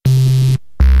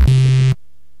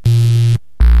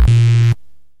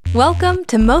Welcome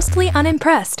to Mostly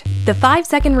Unimpressed, the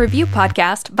 5-second review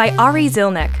podcast by Ari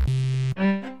Zilnick.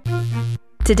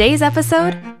 Today's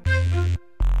episode: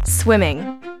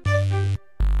 swimming.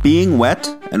 Being wet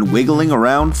and wiggling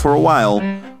around for a while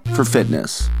for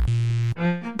fitness.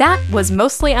 That was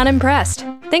Mostly Unimpressed.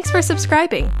 Thanks for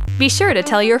subscribing. Be sure to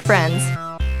tell your friends.